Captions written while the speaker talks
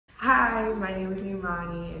Hi, my name is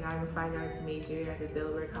Imani and I'm a fine arts major at the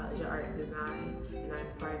Delaware College of Art and Design, and I'm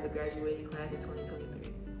part of the graduating class of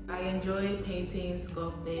 2023. I enjoy painting,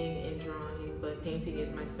 sculpting, and drawing, but painting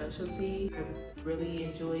is my specialty. I really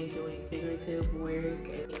enjoy doing figurative work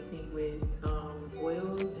and painting with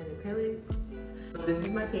oils and acrylics. This is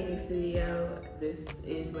my painting studio. This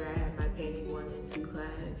is where I have my painting 1 and 2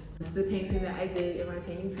 class. This is the painting that I did in my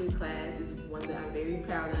painting 2 class. It's one that I'm very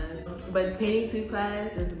proud of. But painting 2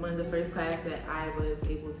 class is one of the first classes that I was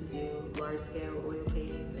able to do large scale oil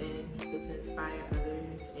paintings and get to inspire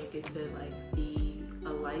others and get to be a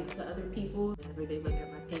light to other people. Whenever they look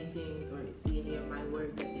at my paintings or see any of my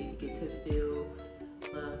work, that they get to feel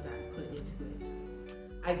love that I put into it.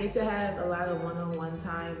 I get to have a lot of one-on-one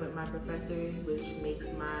time with my professors, which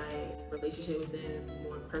makes my relationship with them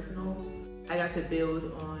more personal. I got to build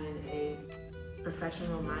on a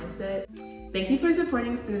professional mindset. Thank you for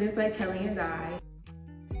supporting students like Kelly and I.